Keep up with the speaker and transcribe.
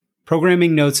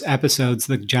Programming Notes episodes,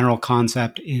 the general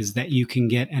concept is that you can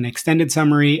get an extended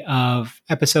summary of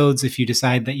episodes if you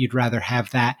decide that you'd rather have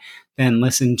that than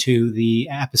listen to the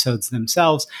episodes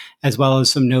themselves, as well as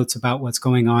some notes about what's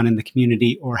going on in the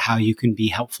community or how you can be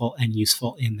helpful and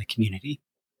useful in the community.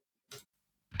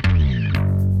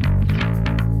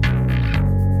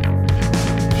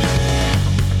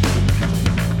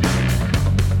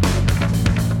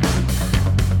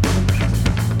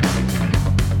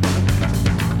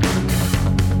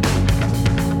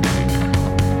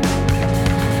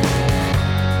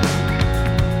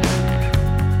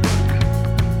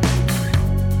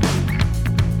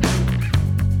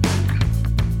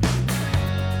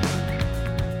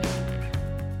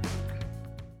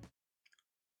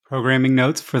 Programming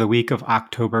notes for the week of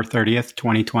October 30th,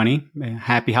 2020.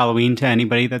 Happy Halloween to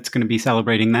anybody that's going to be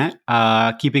celebrating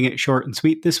that. Keeping it short and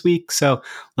sweet this week, so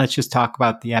let's just talk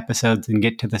about the episodes and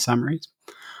get to the summaries.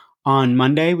 On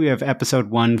Monday, we have episode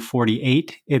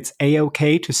 148. It's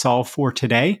A-OK to solve for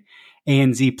today.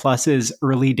 ANZ Plus's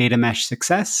early data mesh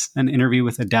success, an interview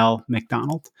with Adele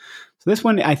McDonald. So this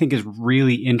one I think is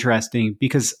really interesting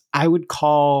because I would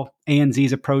call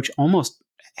ANZ's approach almost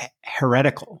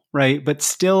heretical, right? But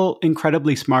still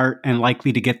incredibly smart and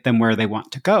likely to get them where they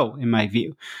want to go, in my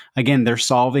view. Again, they're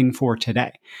solving for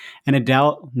today. And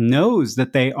Adele knows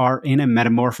that they are in a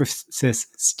metamorphosis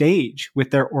stage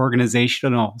with their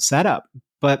organizational setup,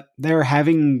 but they're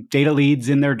having data leads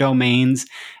in their domains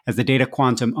as the data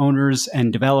quantum owners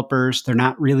and developers. They're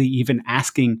not really even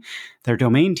asking their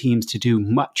domain teams to do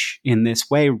much in this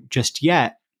way just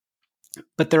yet.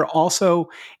 But they're also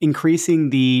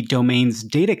increasing the domain's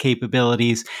data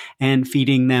capabilities and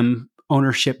feeding them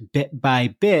ownership bit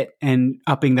by bit and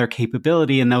upping their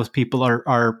capability. And those people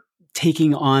are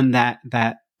taking on that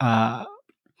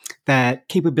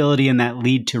capability and that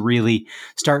lead to really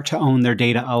start to own their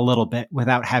data a little bit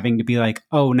without having to be like,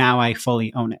 oh, now I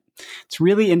fully own it. It's a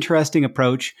really interesting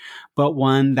approach, but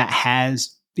one that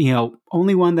has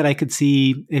only one that I could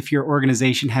see if your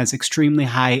organization has extremely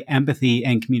high empathy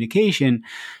and communication,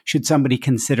 should somebody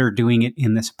consider doing it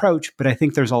in this approach. But I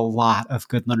think there's a lot of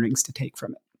good learnings to take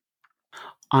from it.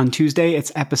 On Tuesday,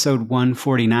 it's episode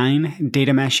 149,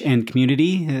 Data Mesh and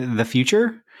Community, the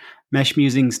Future, Mesh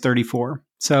Musings 34.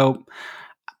 So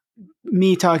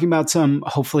me talking about some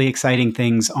hopefully exciting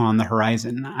things on the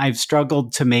horizon. I've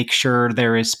struggled to make sure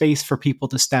there is space for people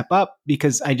to step up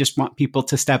because I just want people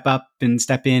to step up and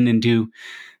step in and do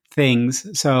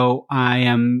things. So I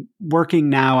am working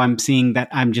now. I'm seeing that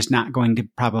I'm just not going to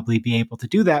probably be able to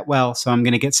do that well. So I'm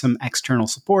going to get some external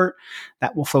support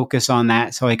that will focus on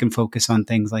that so I can focus on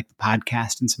things like the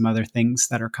podcast and some other things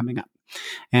that are coming up.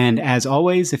 And as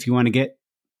always, if you want to get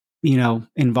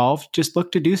involved, just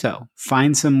look to do so.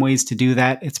 Find some ways to do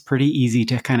that. It's pretty easy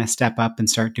to kind of step up and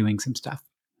start doing some stuff.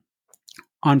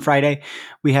 On Friday,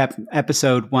 we have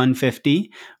episode 150,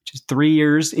 which is 3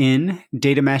 years in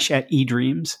data mesh at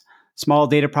eDreams, small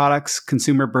data products,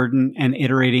 consumer burden, and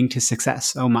iterating to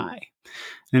success. Oh my.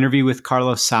 An interview with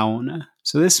Carlos Saona.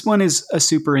 So this one is a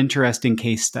super interesting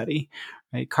case study.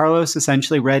 Right? Carlos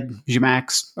essentially read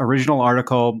Zhamak's original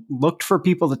article, looked for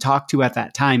people to talk to at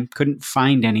that time, couldn't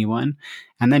find anyone,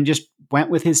 and then just went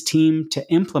with his team to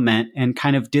implement and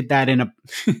kind of did that in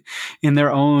in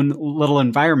their own little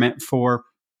environment for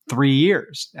 3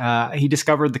 years. He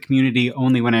discovered the community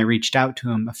only when I reached out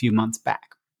to him a few months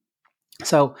back.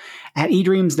 So at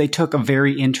eDreams, they took a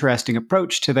very interesting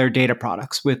approach to their data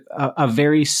products with a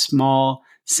very small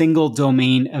single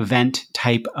domain event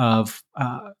type of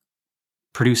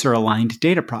producer aligned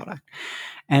data product.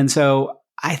 And so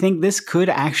I think this could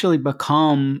actually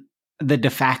become the de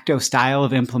facto style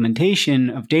of implementation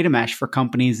of data mesh for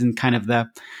companies in kind of the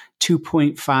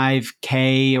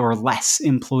 2.5K or less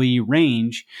employee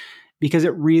range, because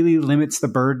it really limits the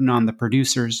burden on the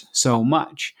producers so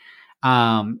much.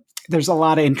 There's a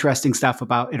lot of interesting stuff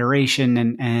about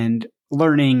iteration and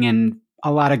learning and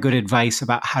a lot of good advice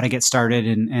about how to get started.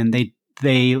 And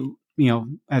they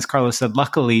as Carlos said,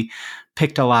 luckily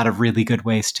picked a lot of really good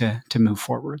ways to move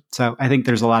forward. So I think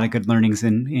there's a lot of good learnings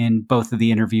in both of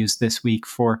the interviews this week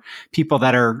for people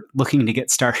that are looking to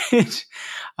get started.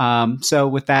 So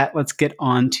with that, let's get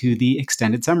on to the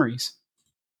extended summaries.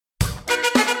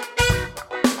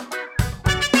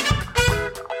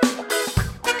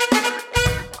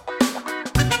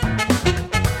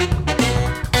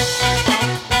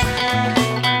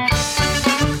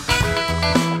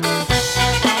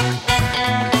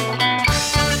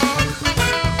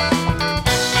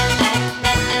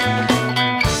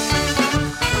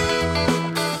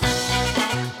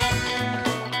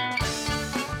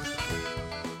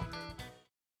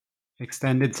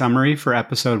 Extended summary for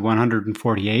episode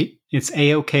 148. It's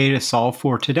A-OK to solve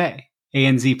for today.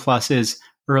 ANZ Plus's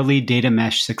early data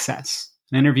mesh success.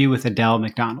 An interview with Adele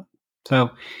McDonald. So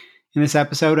in this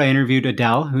episode, I interviewed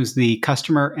Adele, who's the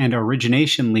customer and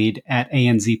origination lead at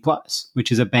ANZ Plus,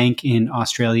 which is a bank in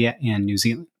Australia and New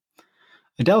Zealand.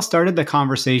 Adele started the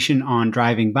conversation on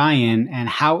driving buy-in and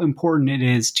how important it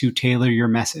is to tailor your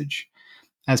message.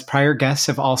 As prior guests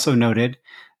have also noted,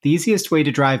 the easiest way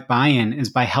to drive buy-in is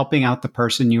by helping out the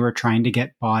person you are trying to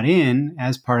get bought in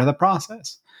as part of the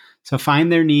process. So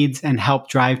find their needs and help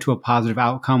drive to a positive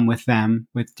outcome with them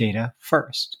with data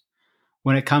first.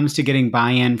 When it comes to getting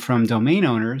buy-in from domain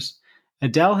owners,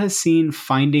 Adele has seen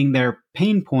finding their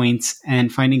pain points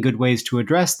and finding good ways to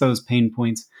address those pain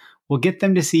points will get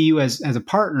them to see you as a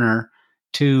partner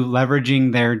to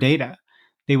leveraging their data.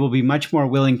 They will be much more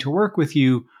willing to work with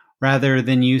you rather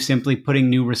than you simply putting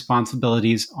new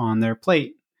responsibilities on their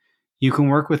plate. You can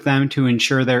work with them to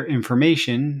ensure their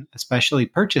information, especially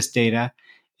purchase data,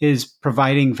 is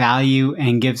providing value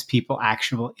and gives people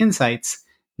actionable insights,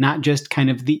 not just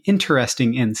kind of the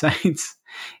interesting insights.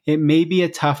 It may be a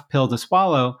tough pill to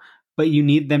swallow, but you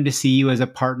need them to see you as a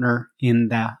partner in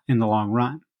the long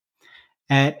run.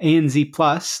 At ANZ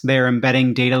Plus, they're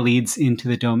embedding data leads into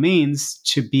the domains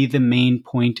to be the main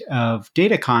point of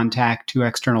data contact to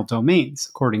external domains,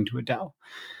 according to Adele.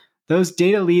 Those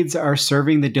data leads are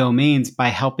serving the domains by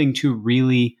helping to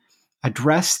really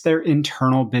address their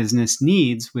internal business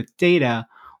needs with data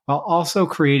while also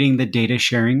creating the data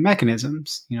sharing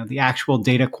mechanisms, the actual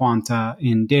data quanta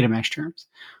in data mesh terms,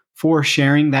 for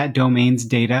sharing that domain's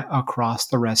data across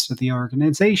the rest of the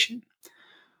organization.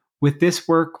 With this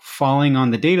work falling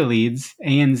on the data leads,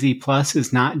 ANZ Plus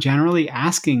is not generally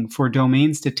asking for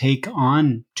domains to take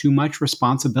on too much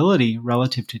responsibility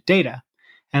relative to data,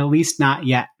 at least not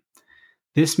yet.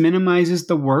 This minimizes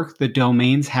the work the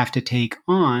domains have to take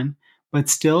on, but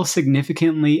still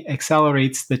significantly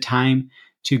accelerates the time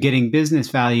to getting business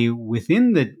value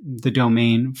within the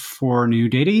domain for new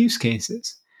data use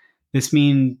cases. This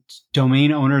means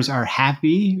domain owners are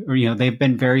happy, or they've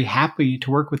been very happy to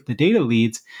work with the data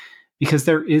leads because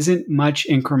there isn't much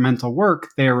incremental work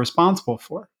they are responsible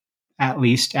for, at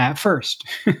least at first.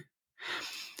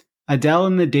 Adele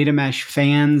and the data mesh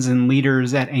fans and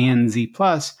leaders at ANZ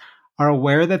Plus are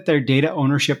aware that their data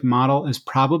ownership model is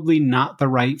probably not the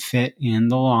right fit in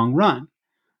the long run,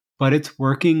 but it's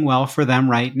working well for them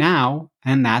right now,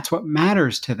 and that's what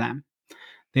matters to them.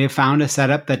 They have found a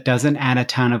setup that doesn't add a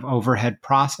ton of overhead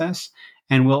process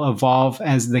and will evolve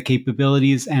as the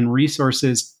capabilities and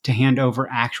resources to hand over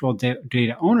actual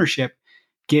data ownership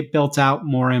get built out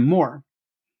more and more.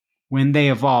 When they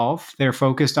evolve, they're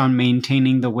focused on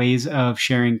maintaining the ways of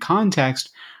sharing context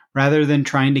rather than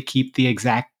trying to keep the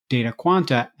exact data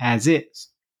quanta as is.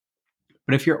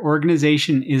 But if your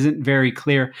organization isn't very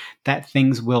clear that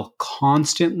things will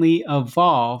constantly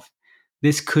evolve,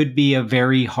 this could be a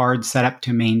very hard setup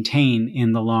to maintain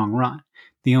in the long run.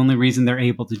 The only reason they're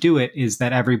able to do it is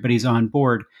that everybody's on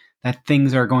board, that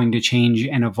things are going to change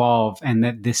and evolve, and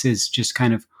that this is just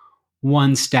kind of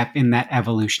one step in that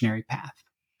evolutionary path.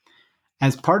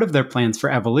 As part of their plans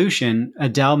for evolution,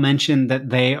 Adele mentioned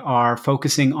that they are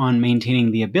focusing on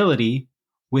maintaining the ability,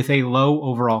 with a low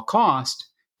overall cost,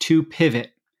 to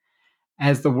pivot.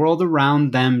 As the world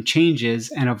around them changes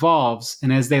and evolves,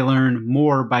 and as they learn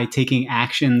more by taking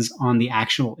actions on the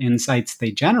actual insights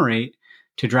they generate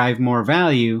to drive more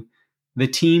value, the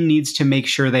team needs to make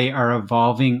sure they are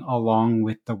evolving along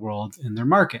with the world in their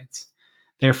markets.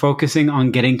 They're focusing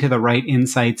on getting to the right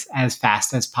insights as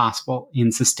fast as possible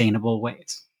in sustainable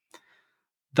ways.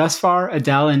 Thus far,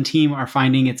 Adele and team are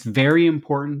finding it's very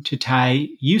important to tie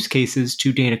use cases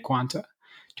to data quanta.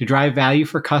 To drive value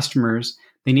for customers,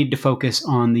 they need to focus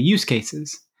on the use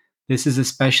cases. This is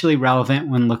especially relevant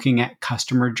when looking at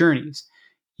customer journeys.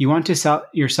 You want to set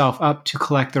yourself up to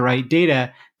collect the right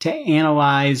data to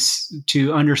analyze,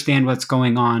 to understand what's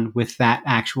going on with that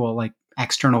actual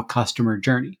external customer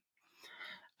journey.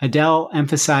 Adele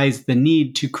emphasized the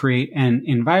need to create an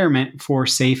environment for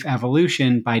safe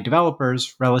evolution by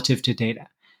developers relative to data.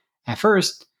 At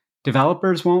first,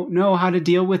 developers won't know how to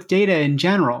deal with data in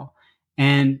general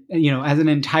and as an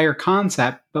entire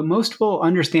concept, but most will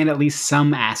understand at least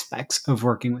some aspects of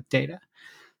working with data.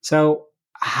 So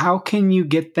how can you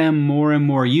get them more and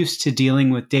more used to dealing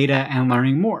with data and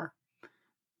learning more?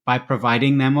 By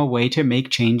providing them a way to make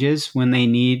changes when they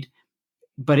need,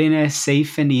 but in a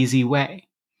safe and easy way.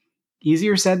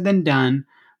 Easier said than done,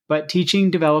 but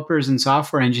teaching developers and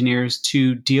software engineers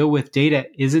to deal with data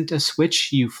isn't a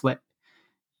switch you flip,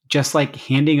 just like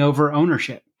handing over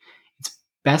ownership. It's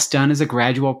best done as a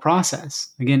gradual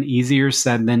process. Again, easier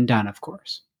said than done, of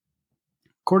course.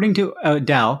 According to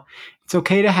Adele, it's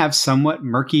okay to have somewhat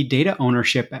murky data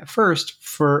ownership at first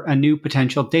for a new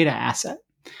potential data asset.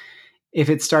 If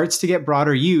it starts to get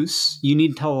broader use, you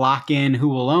need to lock in who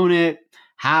will own it,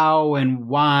 how and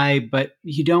why, but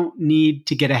you don't need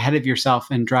to get ahead of yourself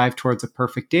and drive towards a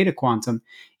perfect data quantum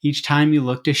each time you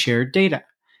look to share data.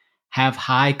 Have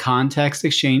high context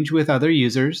exchange with other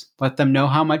users, let them know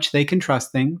how much they can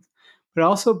trust things, but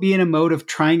also be in a mode of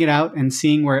trying it out and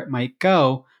seeing where it might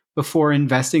go before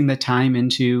investing the time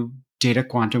into data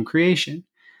quantum creation.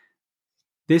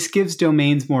 This gives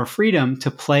domains more freedom to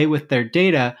play with their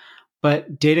data,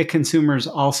 but data consumers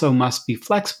also must be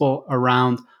flexible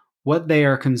around what they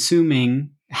are consuming,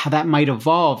 how that might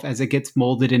evolve as it gets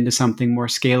molded into something more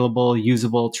scalable,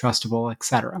 usable, trustable,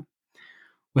 etc.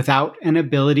 Without an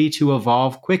ability to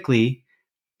evolve quickly,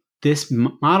 this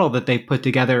model that they put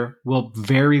together will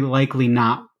very likely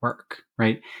not work,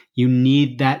 right? You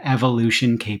need that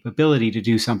evolution capability to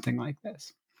do something like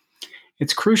this.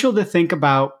 It's crucial to think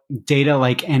about data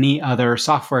like any other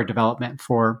software development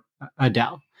for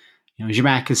Adele.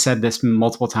 Zhamak has said this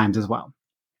multiple times as well.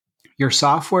 Your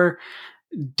software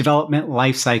development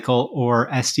lifecycle, or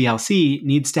SDLC,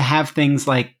 needs to have things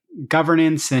like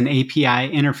governance and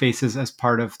API interfaces as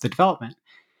part of the development.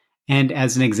 And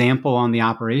as an example, on the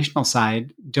operational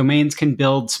side, domains can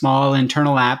build small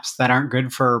internal apps that aren't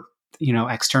good for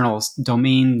external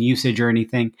domain usage or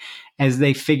anything as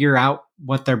they figure out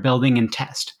what they're building and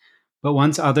test. But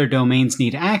once other domains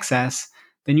need access,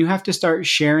 then you have to start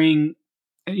treating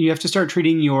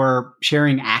your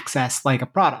sharing access like a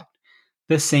product.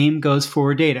 The same goes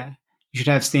for data. You should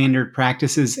have standard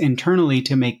practices internally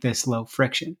to make this low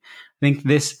friction. I think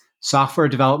this software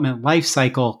development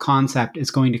lifecycle concept is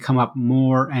going to come up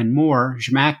more and more.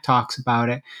 Zhamak talks about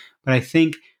it, but I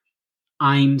think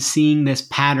I'm seeing this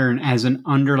pattern as an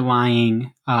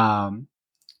underlying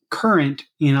current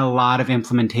in a lot of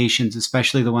implementations,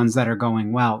 especially the ones that are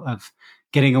going well, of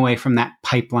getting away from that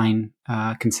pipeline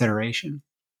consideration.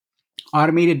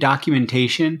 Automated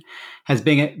documentation has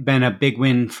been a big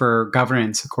win for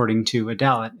governance, according to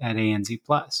Adele at ANZ+.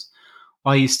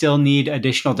 While you still need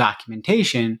additional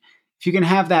documentation, if you can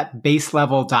have that base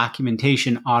level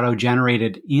documentation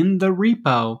auto-generated in the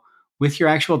repo with your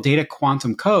actual data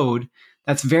quantum code,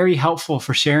 that's very helpful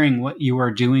for sharing what you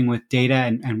are doing with data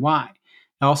and why.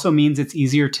 It also means it's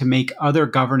easier to make other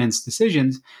governance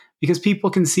decisions because people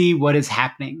can see what is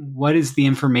happening, what is the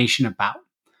information about.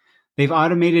 They've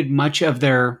automated much of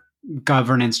their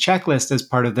governance checklist as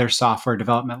part of their software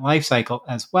development lifecycle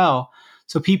as well,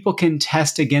 so people can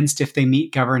test against if they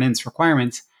meet governance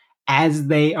requirements as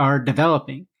they are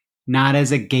developing, not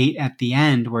as a gate at the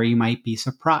end where you might be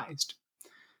surprised. A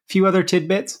few other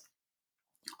tidbits.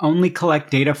 Only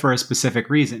collect data for a specific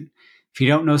reason. If you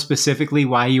don't know specifically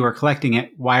why you are collecting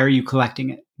it, why are you collecting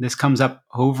it? This comes up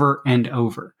over and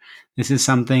over. This is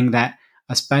something that,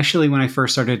 especially when I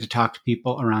first started to talk to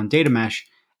people around data mesh,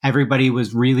 everybody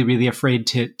was really, really afraid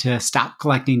to stop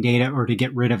collecting data or to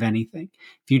get rid of anything.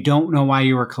 If you don't know why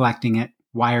you are collecting it,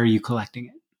 why are you collecting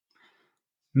it?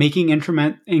 Making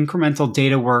incremental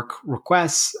data work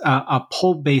requests, a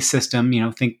pull-based system,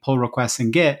 think pull requests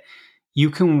in Git, you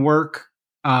can work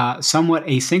somewhat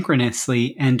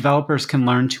asynchronously, and developers can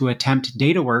learn to attempt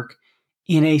data work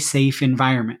in a safe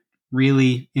environment.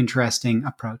 Really interesting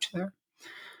approach there.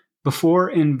 Before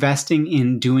investing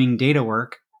in doing data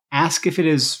work, ask if it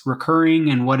is recurring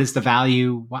and what is the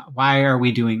value. Why are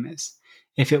we doing this?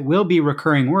 If it will be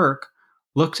recurring work,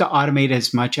 look to automate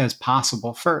as much as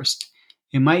possible first.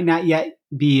 It might not yet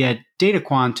be a data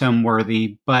quantum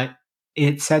worthy, but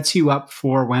it sets you up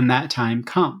for when that time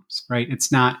comes, right?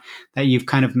 It's not that you've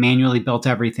kind of manually built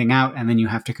everything out and then you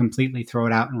have to completely throw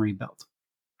it out and rebuild.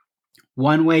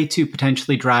 One way to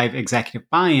potentially drive executive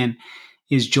buy-in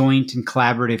is joint and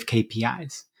collaborative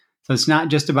KPIs. So it's not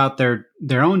just about their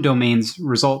own domain's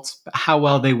results, but how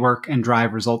well they work and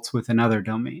drive results with another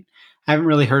domain. I haven't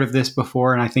really heard of this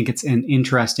before, and I think it's an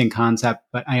interesting concept,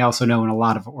 but I also know in a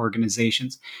lot of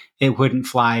organizations it wouldn't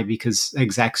fly because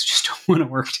execs just don't want to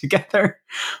work together.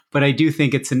 But I do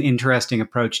think it's an interesting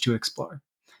approach to explore.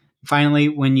 Finally,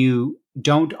 when you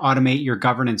don't automate your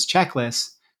governance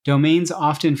checklists, domains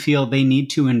often feel they need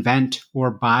to invent or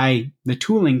buy the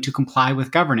tooling to comply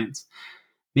with governance.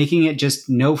 Making it just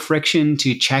no friction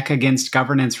to check against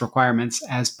governance requirements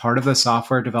as part of the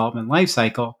software development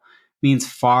lifecycle means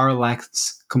far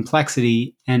less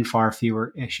complexity and far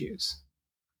fewer issues.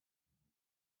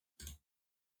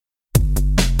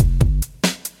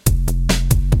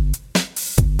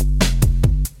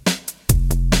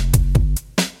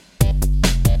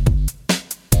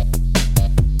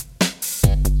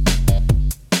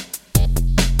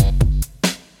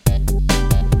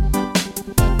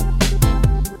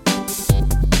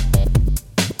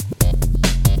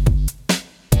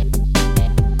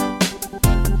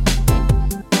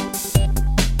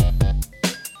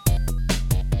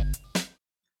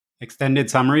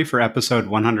 extended summary for episode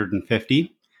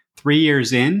 150. 3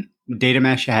 years in, data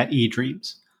mesh at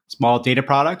eDreams. Small data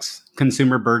products,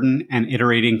 consumer burden, and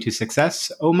iterating to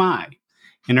success. Oh my.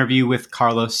 Interview with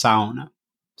Carlos Saona.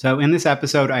 So in this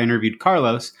episode, I interviewed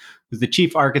Carlos, who's the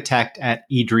chief architect at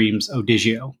eDreams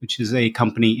Odigio, which is a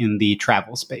company in the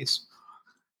travel space.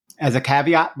 As a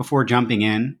caveat before jumping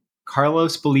in,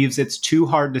 Carlos believes it's too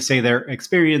hard to say their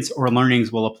experience or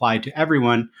learnings will apply to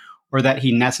everyone, or that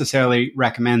he necessarily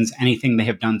recommends anything they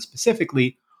have done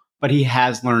specifically, but he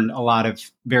has learned a lot of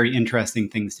very interesting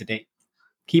things to date.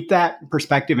 Keep that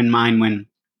perspective in mind when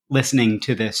listening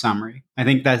to this summary. I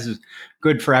think that's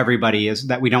good for everybody, is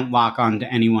that we don't lock on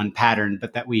to any one pattern,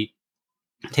 but that we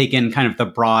take in kind of the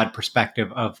broad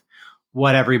perspective of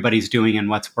what everybody's doing and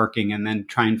what's working, and then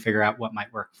try and figure out what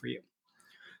might work for you.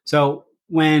 So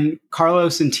when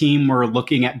Carlos and team were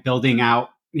looking at building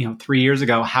out, 3 years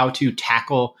ago, how to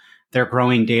tackle their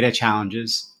growing data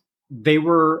challenges, they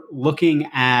were looking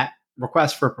at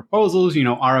requests for proposals,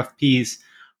 RFPs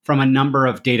from a number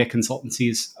of data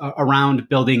consultancies around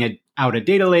building out a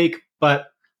data lake,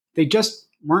 but they just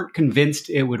weren't convinced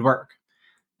it would work.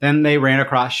 Then they ran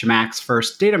across Schmack's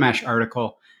first data mesh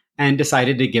article and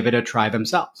decided to give it a try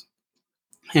themselves.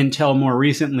 Until more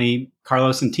recently,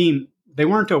 Carlos and team, they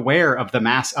weren't aware of the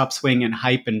mass upswing and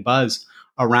hype and buzz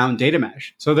around data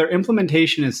mesh. So their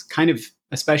implementation is kind of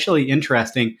especially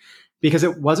interesting because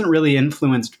it wasn't really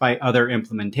influenced by other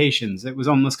implementations. It was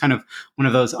almost kind of one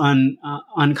of those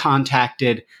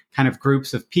uncontacted kind of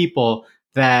groups of people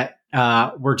that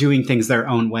were doing things their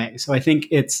own way. So I think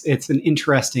it's an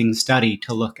interesting study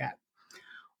to look at.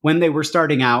 When they were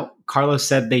starting out, Carlos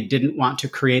said they didn't want to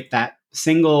create that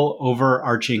single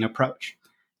overarching approach.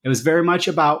 It was very much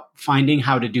about finding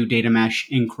how to do data mesh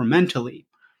incrementally.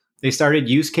 They started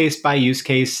use case by use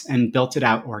case and built it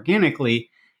out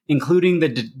organically, including the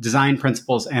design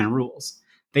principles and rules.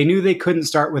 They knew they couldn't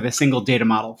start with a single data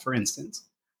model, for instance,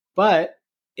 but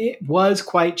it was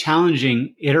quite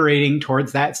challenging iterating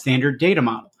towards that standard data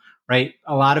model, right?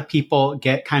 A lot of people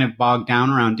get kind of bogged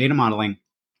down around data modeling.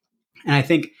 And I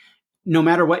think no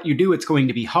matter what you do, it's going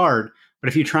to be hard. But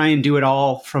if you try and do it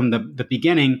all from the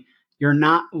beginning, you're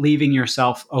not leaving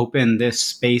yourself open this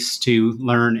space to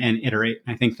learn and iterate.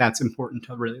 I think that's important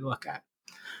to really look at.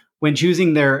 When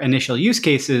choosing their initial use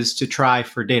cases to try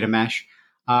for data mesh,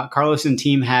 Carlos and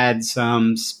team had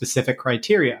some specific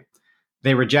criteria.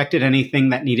 They rejected anything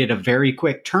that needed a very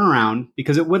quick turnaround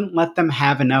because it wouldn't let them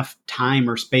have enough time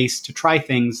or space to try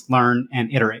things, learn,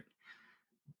 and iterate.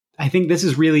 I think this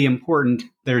is really important.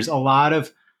 There's a lot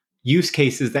of use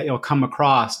cases that you'll come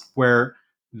across where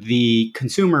the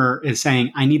consumer is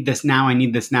saying, I need this now, I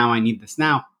need this now, I need this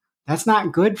now. That's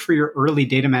not good for your early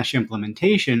data mesh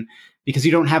implementation because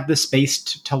you don't have the space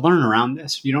to learn around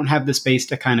this. You don't have the space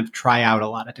to kind of try out a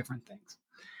lot of different things.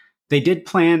 They did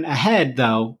plan ahead,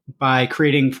 though, by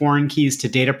creating foreign keys to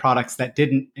data products that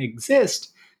didn't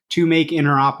exist to make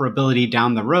interoperability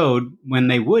down the road, when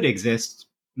they would exist,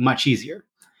 much easier.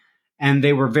 And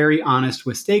they were very honest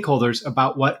with stakeholders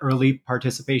about what early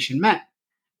participation meant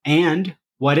and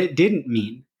what it didn't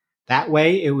mean. That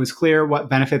way, it was clear what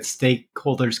benefits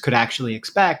stakeholders could actually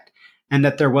expect, and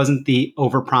that there wasn't the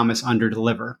overpromise,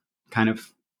 underdeliver kind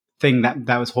of thing that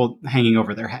was hanging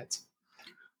over their heads.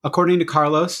 According to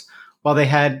Carlos, while they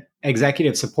had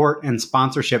executive support and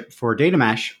sponsorship for data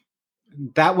mesh,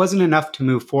 that wasn't enough to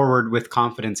move forward with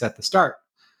confidence at the start.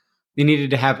 They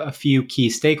needed to have a few key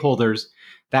stakeholders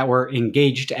that were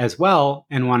engaged as well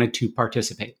and wanted to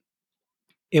participate.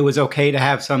 It was okay to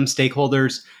have some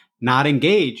stakeholders not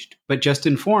engaged, but just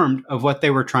informed of what they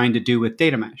were trying to do with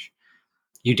data mesh.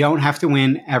 You don't have to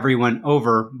win everyone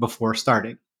over before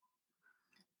starting.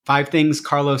 5 things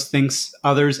Carlos thinks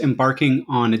others embarking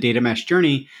on a data mesh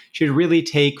journey should really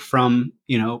take from,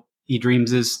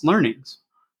 eDreams' learnings.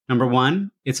 Number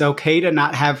 1, it's okay to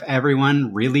not have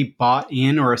everyone really bought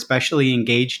in or especially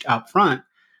engaged up front,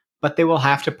 but they will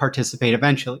have to participate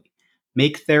eventually.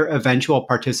 Make their eventual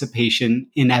participation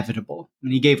inevitable.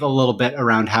 And he gave a little bit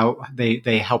around how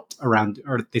they helped around,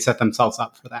 or they set themselves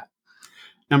up for that.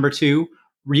 Number 2,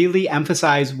 really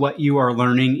emphasize what you are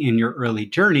learning in your early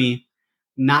journey,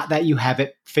 not that you have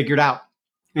it figured out.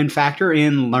 And factor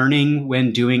in learning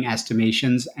when doing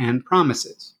estimations and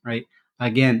promises, right?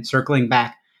 Again, circling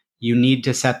back, you need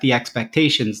to set the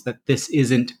expectations that this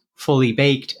isn't fully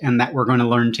baked and that we're going to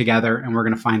learn together and we're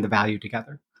going to find the value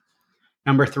together.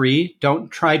 Number 3,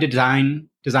 don't try to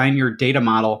design your data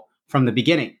model from the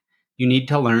beginning. You need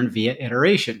to learn via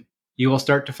iteration. You will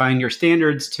start to find your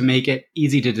standards to make it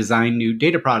easy to design new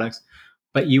data products,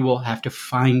 but you will have to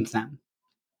find them.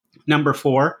 Number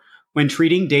 4, when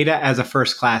treating data as a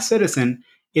first-class citizen,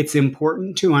 It's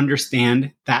important to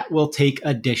understand that will take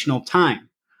additional time.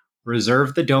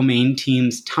 Reserve the domain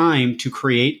team's time to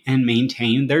create and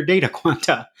maintain their data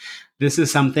quanta. This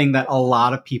is something that a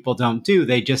lot of people don't do.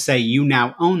 They just say, you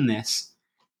now own this,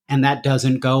 and that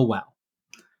doesn't go well.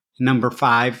 Number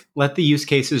 5, let the use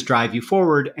cases drive you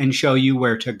forward and show you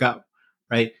where to go,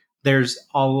 right? There's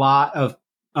a lot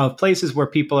of places where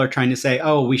people are trying to say,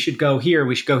 oh, we should go here,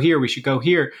 we should go here, we should go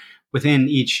here within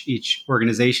each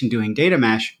organization doing data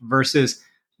mesh versus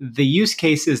the use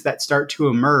cases that start to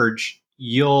emerge.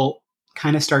 You'll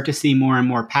kind of start to see more and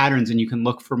more patterns, and you can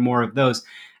look for more of those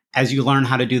as you learn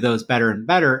how to do those better and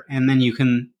better. And then you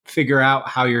can figure out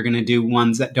how you're going to do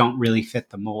ones that don't really fit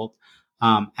the mold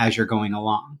as you're going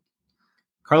along.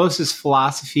 Carlos's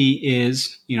philosophy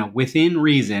is, within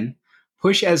reason,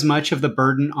 push as much of the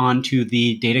burden onto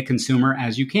the data consumer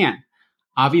as you can.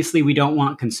 Obviously, we don't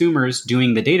want consumers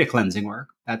doing the data cleansing work.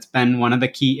 That's been one of the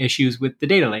key issues with the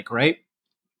data lake, right?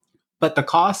 But the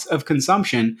cost of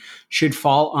consumption should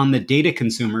fall on the data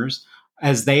consumers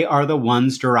as they are the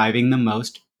ones deriving the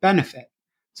most benefit.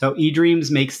 So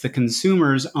eDreams makes the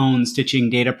consumers own stitching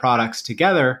data products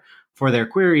together for their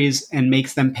queries and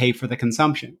makes them pay for the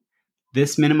consumption.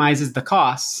 This minimizes the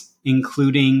costs,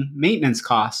 including maintenance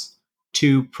costs,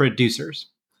 to producers.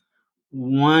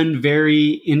 One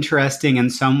very interesting and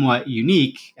somewhat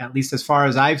unique, at least as far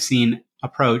as I've seen,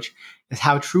 approach is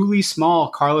how truly small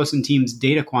Carlos and team's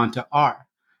data quanta are.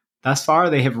 Thus far,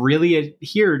 they have really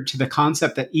adhered to the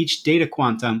concept that each data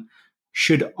quantum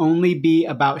should only be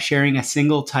about sharing a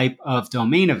single type of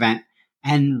domain event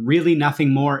and really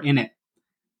nothing more in it.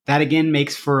 That again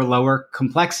makes for lower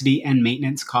complexity and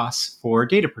maintenance costs for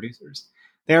data producers.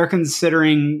 They are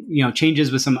considering,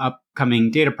 changes with some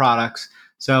upcoming data products.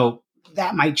 So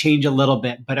that might change a little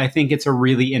bit, but I think it's a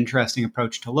really interesting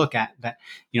approach to look at that,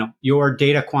 your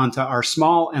data quanta are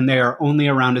small and they are only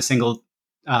around a single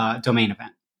domain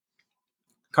event.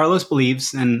 Carlos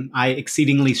believes, and I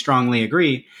exceedingly strongly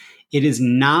agree, it is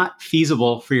not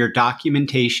feasible for your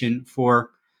documentation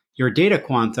for your data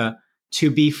quanta to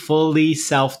be fully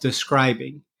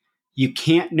self-describing. You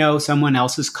can't know someone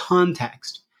else's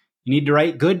context. You need to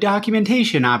write good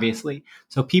documentation, obviously,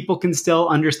 so people can still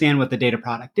understand what the data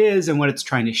product is and what it's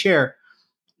trying to share.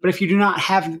 But if you do not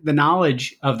have the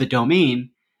knowledge of the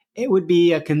domain, it would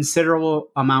be a considerable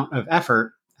amount of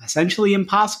effort, essentially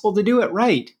impossible to do it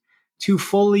right, to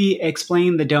fully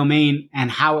explain the domain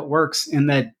and how it works in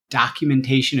the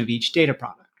documentation of each data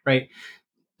product, right?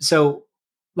 So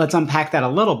let's unpack that a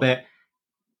little bit.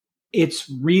 It's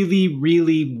really,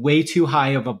 really way too high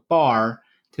of a bar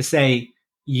to say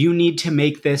you need to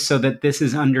make this so that this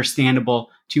is understandable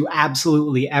to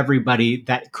absolutely everybody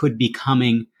that could be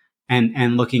coming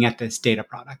and looking at this data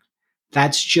product.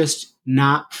 That's just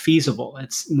not feasible.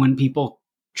 It's when people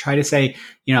try to say,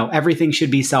 everything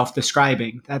should be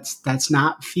self-describing. That's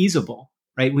not feasible,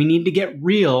 right? We need to get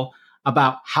real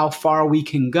about how far we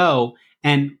can go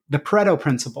and the Pareto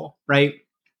principle, right?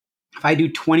 If I do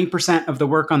 20% of the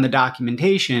work on the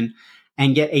documentation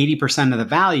and get 80% of the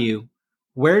value,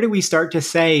 where do we start to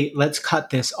say, let's cut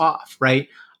this off, right?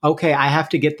 Okay, I have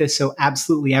to get this so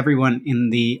absolutely everyone in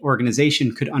the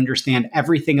organization could understand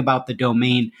everything about the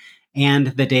domain and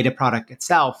the data product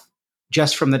itself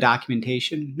just from the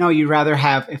documentation. No, you'd rather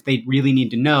have, if they really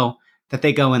need to know, that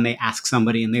they go and they ask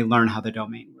somebody and they learn how the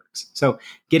domain works. So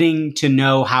getting to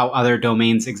know how other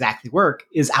domains exactly work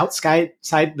is outside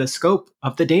the scope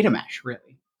of the data mesh,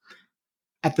 really.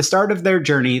 At the start of their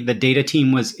journey, the data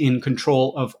team was in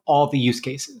control of all the use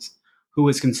cases, who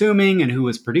was consuming and who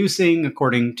was producing,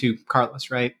 according to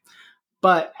Carlos, right?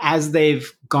 But as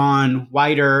they've gone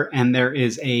wider and there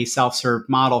is a self-serve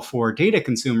model for data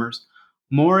consumers,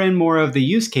 more and more of the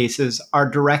use cases are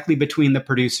directly between the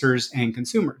producers and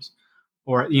consumers.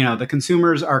 Or, the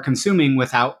consumers are consuming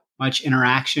without much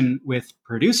interaction with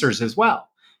producers as well,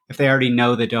 if they already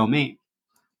know the domain.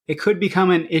 It could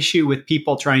become an issue with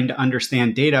people trying to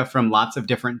understand data from lots of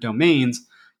different domains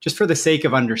just for the sake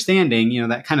of understanding,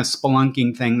 that kind of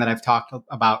spelunking thing that I've talked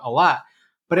about a lot.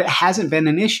 But it hasn't been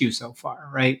an issue so far,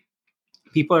 right?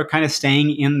 People are kind of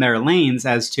staying in their lanes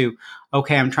as to,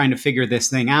 okay, I'm trying to figure this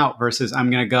thing out versus I'm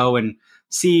going to go and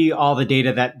see all the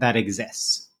data that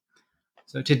exists.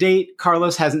 So to date,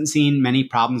 Carlos hasn't seen many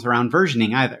problems around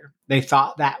versioning either. They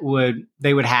thought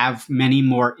they would have many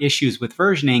more issues with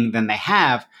versioning than they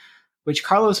have, which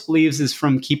Carlos believes is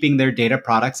from keeping their data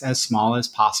products as small as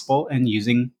possible and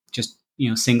using just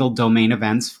single domain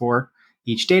events for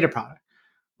each data product.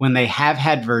 When they have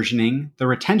had versioning, the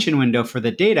retention window for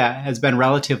the data has been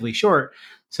relatively short,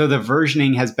 so the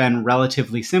versioning has been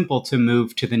relatively simple to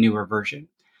move to the newer version.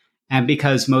 And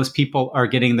because most people are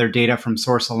getting their data from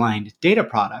source aligned data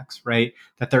products, right,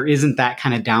 that there isn't that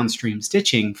kind of downstream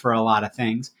stitching for a lot of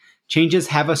things, changes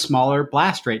have a smaller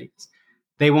blast radius.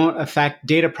 They won't affect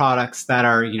data products that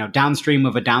are, downstream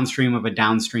of a downstream of a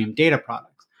downstream data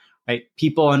product, right?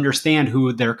 People understand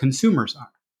who their consumers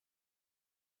are.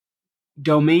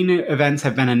 Domain events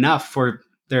have been enough for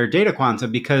their data quanta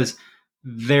because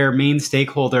their main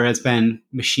stakeholder has been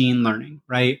machine learning,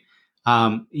 right?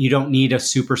 You don't need a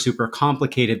super, super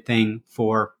complicated thing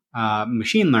for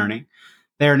machine learning.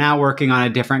 They're now working on a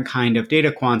different kind of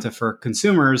data quanta for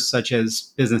consumers, such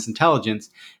as business intelligence,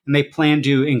 and they plan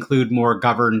to include more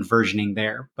governed versioning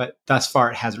there. But thus far,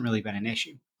 it hasn't really been an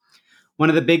issue. One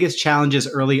of the biggest challenges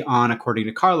early on, according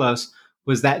to Carlos,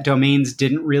 was that domains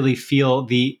didn't really feel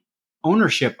the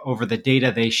ownership over the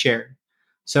data they shared.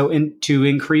 So, to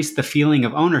increase the feeling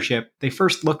of ownership, they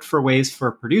first looked for ways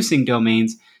for producing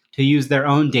domains to use their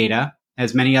own data,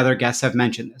 as many other guests have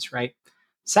mentioned this, right?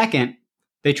 Second,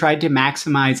 they tried to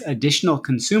maximize additional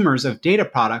consumers of data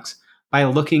products by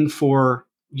looking for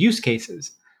use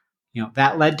cases.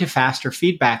 That led to faster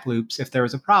feedback loops if there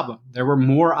was a problem. There were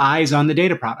more eyes on the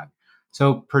data product.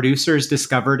 So producers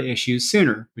discovered issues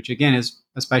sooner, which again is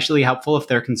especially helpful if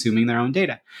they're consuming their own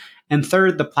data. And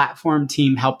third, the platform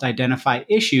team helped identify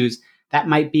issues that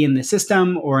might be in the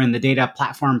system or in the data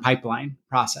platform pipeline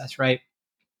process, right?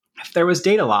 If there was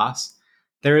data loss,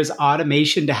 there is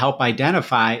automation to help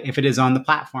identify if it is on the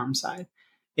platform side.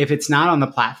 If it's not on the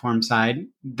platform side,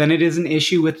 then it is an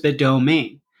issue with the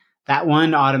domain. That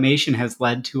one automation has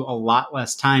led to a lot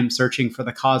less time searching for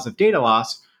the cause of data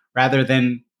loss rather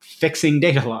than fixing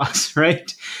data loss,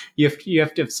 right? You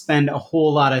have to spend a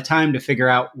whole lot of time to figure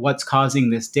out what's causing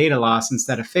this data loss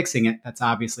instead of fixing it. That's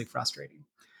obviously frustrating.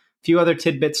 A few other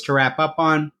tidbits to wrap up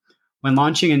on. When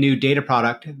launching a new data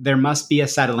product, there must be a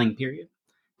settling period.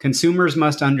 Consumers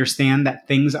must understand that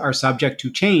things are subject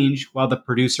to change while the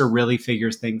producer really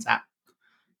figures things out.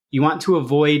 You want to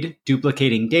avoid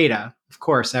duplicating data. Of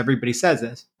course, everybody says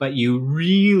this, but you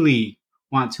really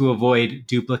want to avoid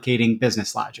duplicating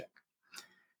business logic.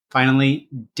 Finally,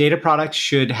 data products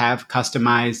should have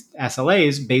customized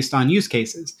SLAs based on use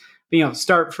cases.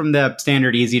 Start from the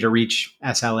standard easy to reach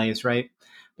SLAs, right?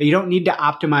 But you don't need to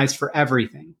optimize for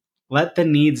everything. Let the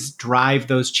needs drive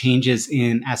those changes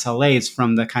in SLAs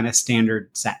from the kind of standard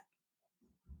set.